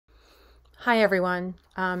Hi everyone.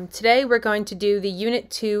 Today we're going to do the Unit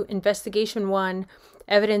 2 Investigation 1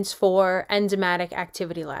 Evidence for Enzymatic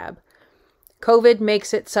Activity Lab. COVID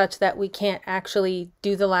makes it such that we can't actually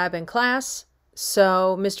do the lab in class,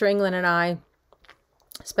 so Mr. England and I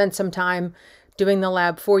spent some time doing the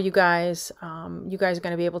lab for you guys. You guys are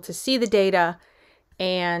going to be able to see the data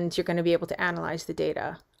and you're going to be able to analyze the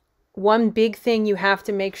data. One big thing you have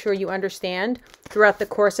to make sure you understand throughout the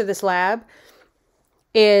course of this lab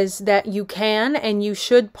is that you can and you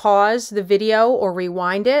should pause the video or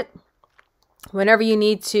rewind it whenever you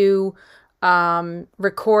need to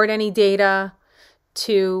record any data,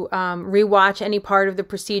 to rewatch any part of the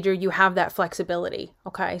procedure. You have that flexibility.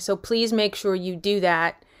 Okay, so please make sure you do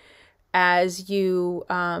that as you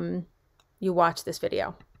watch this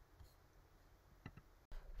video.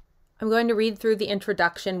 I'm going to read through the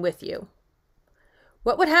introduction with you.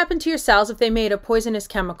 What would happen to your cells if they made a poisonous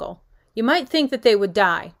chemical? You might think that they would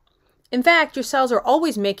die. In fact, your cells are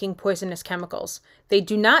always making poisonous chemicals. They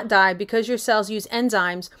do not die because your cells use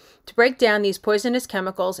enzymes to break down these poisonous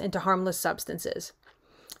chemicals into harmless substances.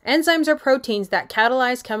 Enzymes are proteins that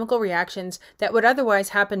catalyze chemical reactions that would otherwise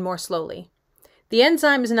happen more slowly. The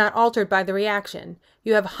enzyme is not altered by the reaction.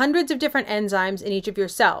 You have hundreds of different enzymes in each of your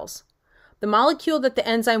cells. The molecule that the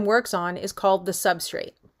enzyme works on is called the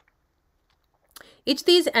substrate. Each of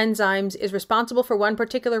these enzymes is responsible for one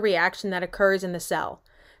particular reaction that occurs in the cell.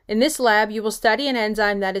 In this lab, you will study an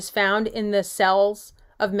enzyme that is found in the cells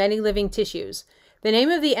of many living tissues. The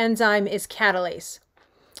name of the enzyme is catalase.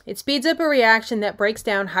 It speeds up a reaction that breaks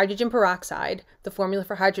down hydrogen peroxide. The formula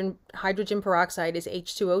for hydrogen peroxide is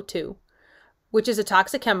H2O2, which is a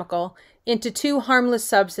toxic chemical, into two harmless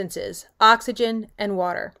substances, oxygen and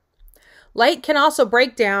water. Light can also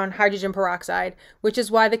break down hydrogen peroxide, which is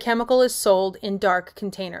why the chemical is sold in dark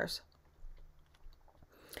containers.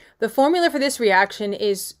 The formula for this reaction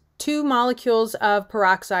is 2 molecules of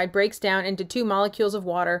peroxide breaks down into 2 molecules of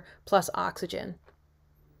water plus oxygen.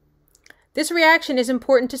 This reaction is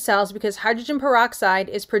important to cells because hydrogen peroxide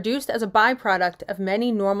is produced as a byproduct of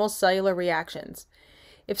many normal cellular reactions.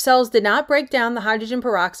 If cells did not break down the hydrogen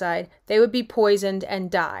peroxide, they would be poisoned and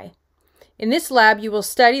die. In this lab, you will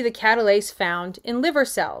study the catalase found in liver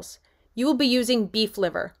cells. You will be using beef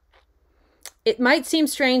liver. It might seem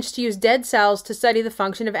strange to use dead cells to study the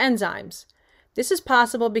function of enzymes. This is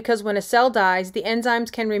possible because when a cell dies, the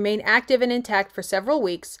enzymes can remain active and intact for several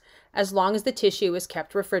weeks as long as the tissue is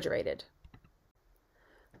kept refrigerated.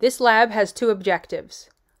 This lab has 2 objectives.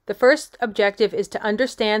 The first objective is to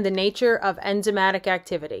understand the nature of enzymatic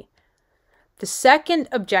activity. The second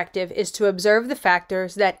objective is to observe the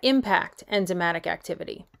factors that impact enzymatic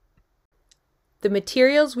activity. The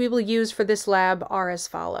materials we will use for this lab are as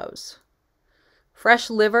follows: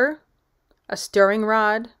 fresh liver, a stirring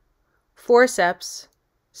rod, forceps,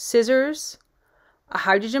 scissors, a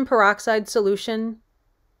hydrogen peroxide solution,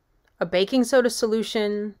 a baking soda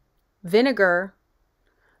solution, vinegar,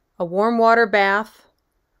 a warm water bath,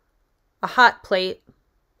 a hot plate,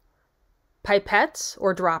 pipettes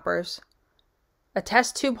or droppers, a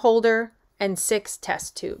test tube holder, and 6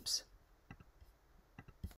 test tubes.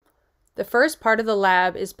 The first part of the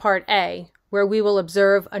lab is part A, where we will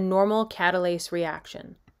observe a normal catalase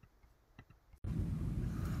reaction.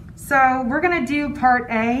 So we're going to do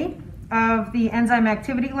part A of the enzyme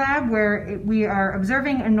activity lab, where we are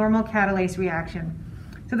observing a normal catalase reaction.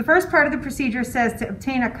 So the first part of the procedure says to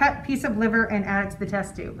obtain a cut piece of liver and add it to the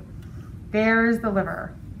test tube. There's the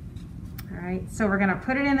liver. All right, so we're going to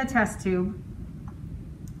put it in the test tube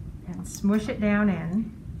and smush it down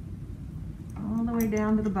in, all the way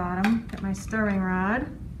down to the bottom. Get my stirring rod.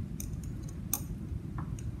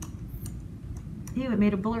 Ew, it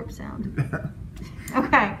made a blurp sound.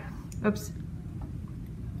 Okay, oops.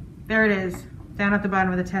 There it is, down at the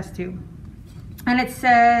bottom of the test tube. And it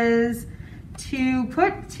says to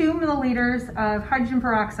put 2 milliliters of hydrogen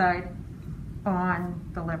peroxide on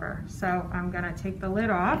the liver. So I'm gonna take the lid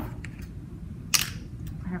off.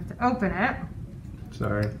 I have to open it.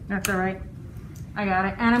 Sorry. That's all right. I got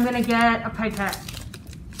it. And I'm going to get a pipette.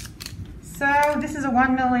 So this is a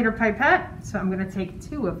 1 milliliter pipette. So I'm going to take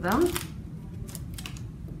 2 of them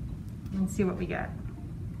and see what we get.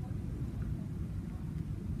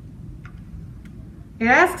 It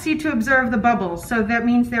asks you to observe the bubbles. So that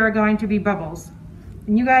means there are going to be bubbles.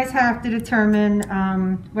 And you guys have to determine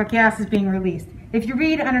what gas is being released. If you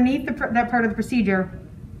read underneath that part of the procedure,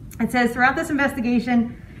 it says throughout this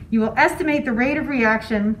investigation, you will estimate the rate of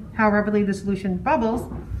reaction, how rapidly the solution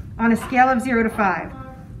bubbles, on a scale of 0 to 5.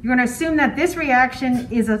 You're going to assume that this reaction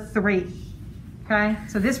is a 3. Okay,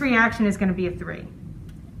 so this reaction is going to be a 3.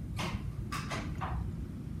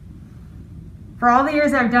 For all the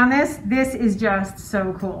years I've done this, this is just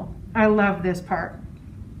so cool. I love this part,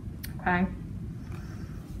 okay?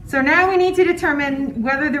 So now we need to determine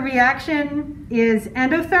whether the reaction is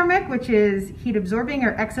endothermic, which is heat absorbing,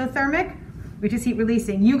 or exothermic, which is heat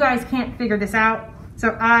releasing. You guys can't figure this out,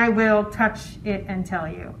 so I will touch it and tell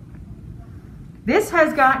you. This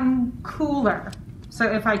has gotten cooler.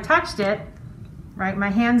 So if I touched it, right, my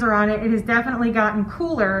hands are on it, it has definitely gotten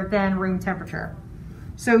cooler than room temperature.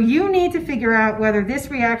 So you need to figure out whether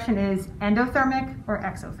this reaction is endothermic or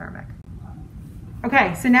exothermic.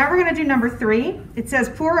 Okay, so now we're gonna do number 3. It says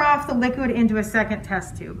pour off the liquid into a second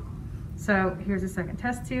test tube. So here's a second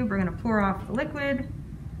test tube. We're gonna pour off the liquid.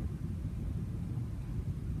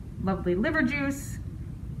 Lovely liver juice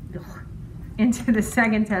into the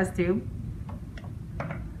second test tube.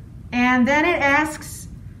 And then it asks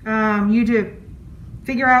you to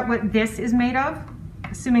figure out what this is made of,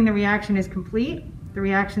 assuming the reaction is complete, the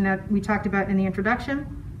reaction that we talked about in the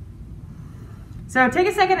introduction. So take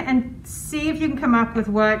a second and see if you can come up with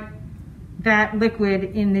what that liquid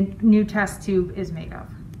in the new test tube is made of.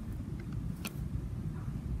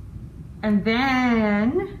 And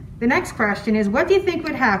then the next question is, what do you think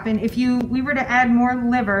would happen if we were to add more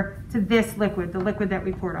liver to this liquid, the liquid that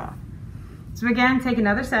we poured off? So again, take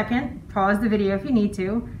another second, pause the video if you need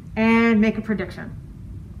to, and make a prediction.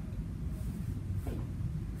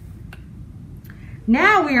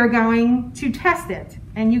 Now we are going to test it.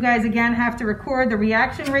 And you guys again have to record the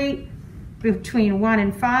reaction rate between 1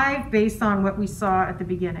 and 5 based on what we saw at the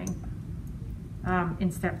beginning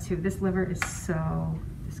in step 2. This liver is so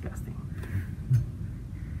disgusting.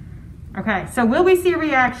 Okay, so will we see a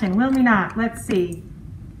reaction? Will we not? Let's see.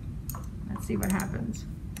 Let's see what happens.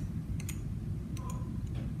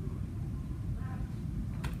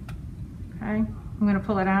 Okay, I'm going to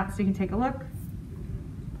pull it out so you can take a look.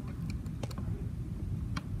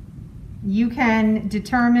 You can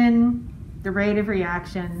determine the rate of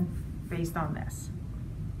reaction based on this.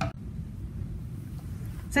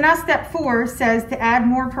 So now step 4 says to add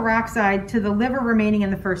more peroxide to the liver remaining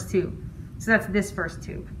in the first tube. So that's this first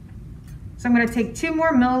tube. So I'm going to take 2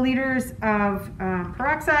 more milliliters of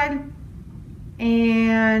peroxide,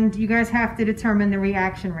 and you guys have to determine the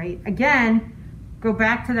reaction rate. Again, go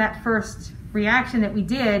back to that first reaction that we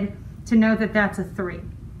did to know that that's a 3.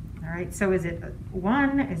 All right, so is it a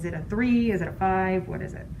 1? Is it a 3? Is it a 5? What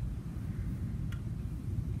is it?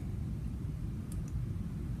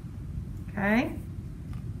 Okay.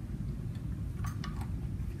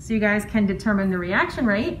 So you guys can determine the reaction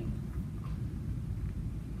rate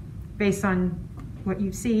based on what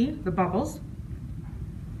you see, the bubbles.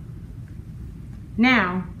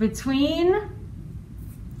 Now, between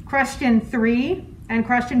question 3 and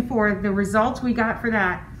question 4, the results we got for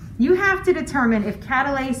that, you have to determine if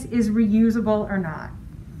catalase is reusable or not.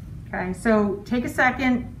 Okay, so take a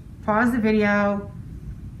second, pause the video,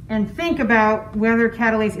 and think about whether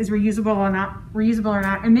catalase is reusable or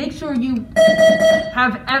not, and make sure you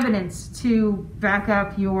have evidence to back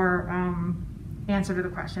up your answer to the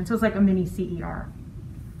question. So it's like a mini CER.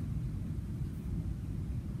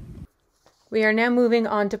 We are now moving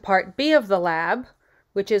on to part B of the lab,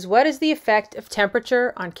 which is what is the effect of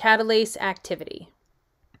temperature on catalase activity?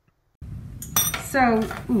 So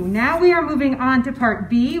now we are moving on to part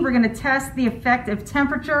B. We're going to test the effect of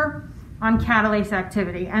temperature on catalase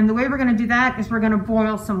activity. And the way we're going to do that is we're going to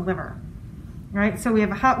boil some liver. All right, so we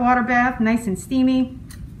have a hot water bath, nice and steamy.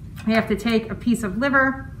 We have to take a piece of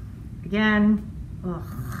liver, again,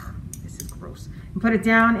 this is gross, and put it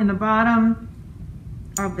down in the bottom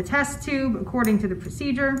of the test tube according to the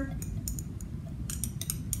procedure.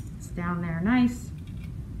 It's down there nice.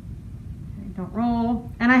 Don't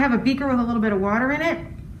roll. And I have a beaker with a little bit of water in it.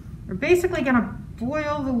 We're basically going to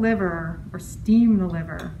boil the liver or steam the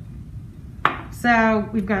liver. So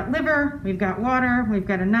we've got liver, we've got water, we've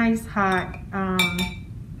got a nice hot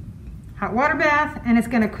water bath, and it's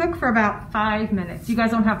going to cook for about 5 minutes. You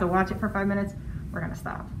guys don't have to watch it for 5 minutes. We're going to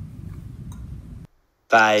stop.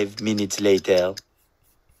 5 minutes later.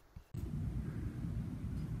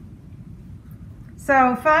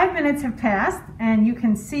 So 5 minutes have passed, and you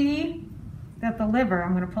can see that the liver,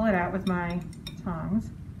 I'm going to pull it out with my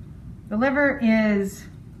tongs. The liver is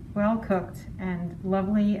well cooked and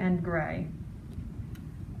lovely and gray.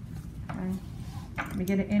 Okay. Let me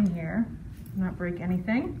get it in here, not break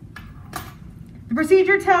anything. The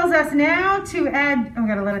procedure tells us now to add, oh, we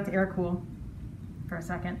got to let it to air cool for a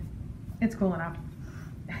second. It's cool enough.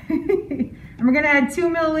 And we're going to add 2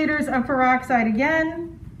 milliliters of peroxide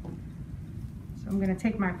again. So I'm going to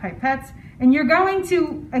take my pipettes, and you're going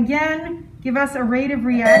to, again, give us a rate of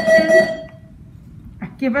reaction.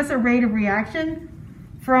 Give us a rate of reaction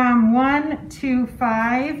from 1 to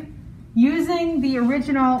 5 using the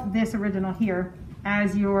this original here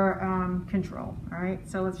as your control. All right,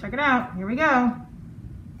 so let's check it out. Here we go.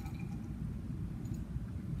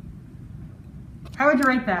 How would you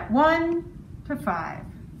rate that? 1 to 5.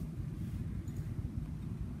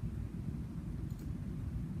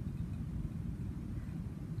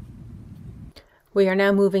 We are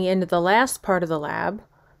now moving into the last part of the lab,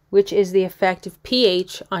 which is the effect of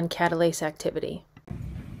pH on catalase activity.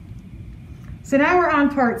 So now we're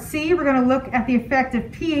on part C. We're going to look at the effect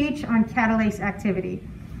of pH on catalase activity.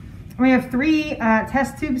 We have 3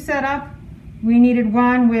 test tubes set up. We needed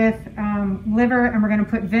one with liver, and we're going to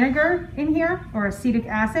put vinegar in here, or acetic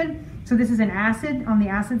acid. So this is an acid on the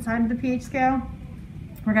acid side of the pH scale.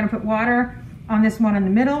 We're going to put water on this one in the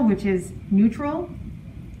middle, which is neutral,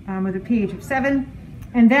 with a pH of 7.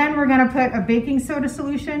 And then we're going to put a baking soda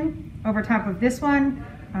solution over top of this one.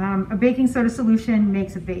 A baking soda solution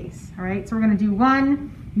makes a base. All right, so we're going to do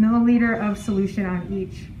 1 milliliter of solution on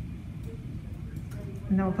each.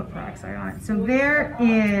 And then we'll put peroxide on it. So there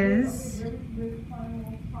is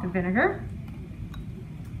the vinegar.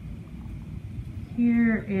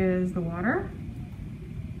 Here is the water.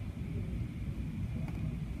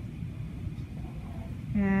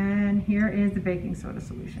 And here is the baking soda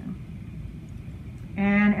solution.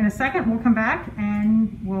 And in a second, we'll come back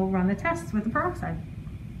and we'll run the tests with the peroxide.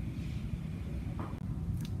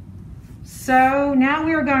 So now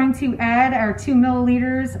we are going to add our 2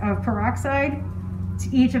 milliliters of peroxide to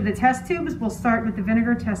each of the test tubes. We'll start with the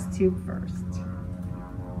vinegar test tube first.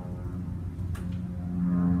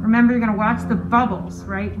 Remember, you're going to watch the bubbles,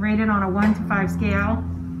 right? Rated on a 1 to 5 scale,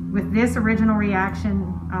 with this original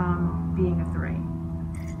reaction being a 3.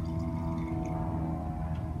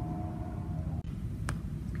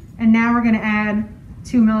 And now we're going to add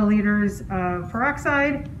 2 milliliters of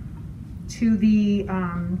peroxide to the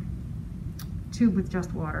tube with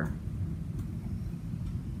just water.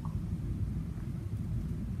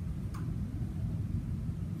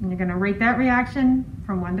 And you're going to rate that reaction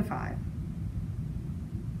from 1 to 5.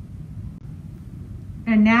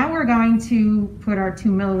 And now we're going to put our 2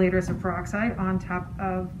 milliliters of peroxide on top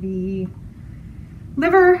of the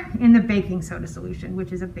liver in the baking soda solution,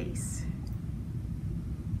 which is a base.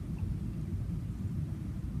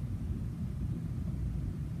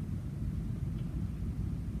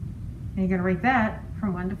 And you're going to rate that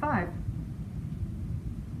from 1 to 5.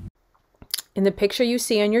 In the picture you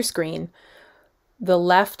see on your screen, the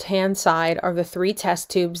left-hand side are the 3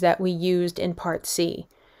 test tubes that we used in part C.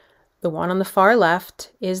 The one on the far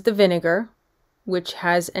left is the vinegar, which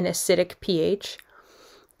has an acidic pH.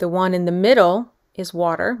 The one in the middle is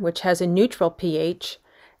water, which has a neutral pH.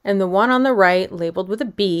 And the one on the right, labeled with a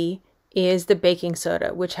B, is the baking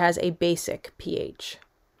soda, which has a basic pH.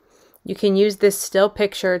 You can use this still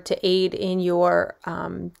picture to aid in your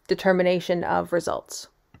determination of results.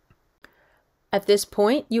 At this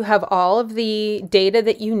point, you have all of the data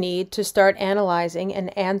that you need to start analyzing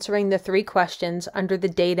and answering the 3 questions under the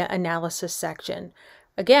data analysis section.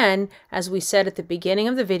 Again, as we said at the beginning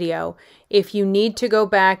of the video, if you need to go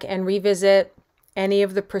back and revisit any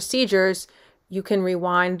of the procedures, you can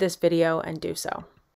rewind this video and do so.